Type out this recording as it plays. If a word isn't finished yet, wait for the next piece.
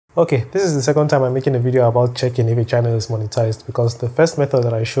Okay, this is the second time I'm making a video about checking if a channel is monetized, because the first method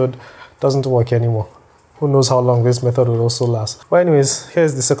that I showed doesn't work anymore. Who knows how long this method will also last. But anyways,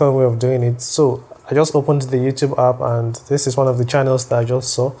 here's the second way of doing it. So I just opened the YouTube app and this is one of the channels that I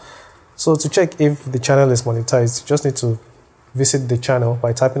just saw. So to check if the channel is monetized, you just need to visit the channel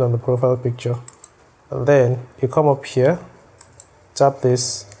by tapping on the profile picture. And then you come up here, tap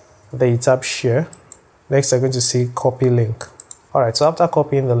this, then you tap share. Next you're going to see copy link. Alright, so after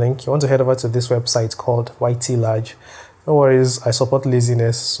copying the link, you want to head over to this website called YT Large. No worries, I support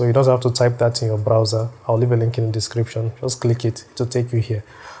laziness, so you don't have to type that in your browser. I'll leave a link in the description. Just click it to take you here.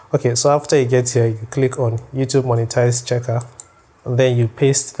 Okay, so after you get here, you click on YouTube Monetized Checker, and then you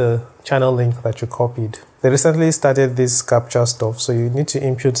paste the channel link that you copied. They recently started this captcha stuff, so you need to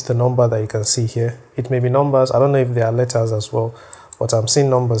input the number that you can see here. It may be numbers, I don't know if there are letters as well, but I'm seeing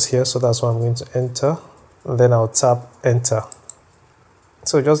numbers here, so that's what I'm going to enter. And then I'll tap enter.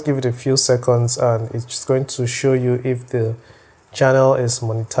 So just give it a few seconds and it's just going to show you if the channel is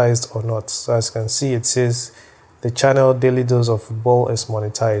monetized or not. So as you can see, it says the channel Daily Dose of Football is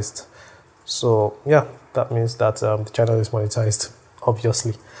monetized. So yeah, that means that the channel is monetized,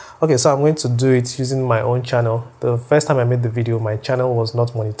 obviously. Okay, so I'm going to do it using my own channel. The first time I made the video, my channel was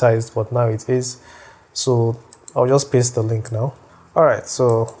not monetized, but now it is. So I'll just paste the link now. Alright,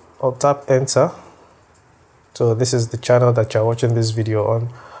 so I'll tap enter. So this is the channel that you're watching this video on,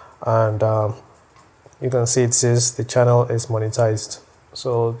 and you can see it says the channel is monetized.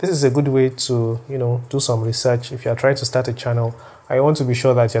 So this is a good way to, do some research. If you're trying to start a channel, I want to be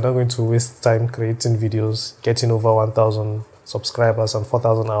sure that you're not going to waste time creating videos, getting over 1,000 subscribers and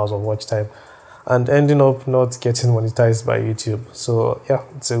 4,000 hours of watch time, and ending up not getting monetized by YouTube. So yeah,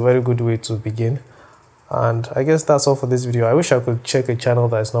 it's a very good way to begin. And I guess that's all for this video. I wish I could check a channel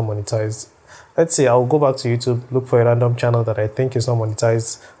that is not monetized. Let's say I'll go back to YouTube, look for a random channel that I think is not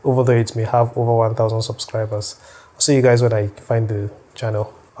monetized, over though it may have over 1,000 subscribers. I'll see you guys when I find the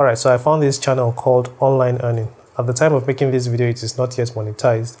channel. Alright, so I found this channel called Online Earning. At the time of making this video, it is not yet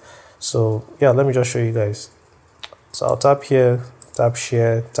monetized. So yeah, let me just show you guys. So I'll tap here, tap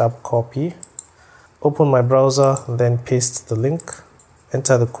share, tap copy, open my browser, and then paste the link,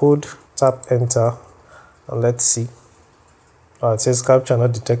 enter the code, tap enter, and let's see. It says captcha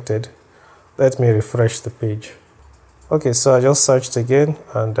not detected. Let me refresh the page. Okay, so I just searched again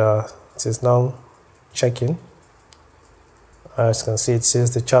and it is now checking. As you can see, it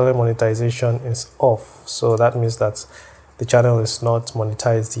says the channel monetization is off. So that means that the channel is not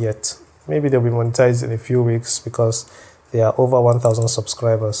monetized yet. Maybe they'll be monetized in a few weeks because they are over 1,000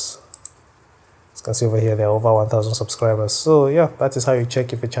 subscribers. As you can see over here, there are over 1,000 subscribers. So yeah, that is how you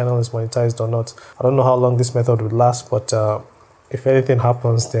check if a channel is monetized or not. I don't know how long this method would last, but if anything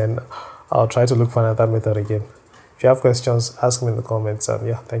happens, then I'll try to look for another method again. If you have questions, ask me in the comments. And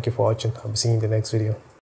yeah, thank you for watching. I'll be seeing you in the next video.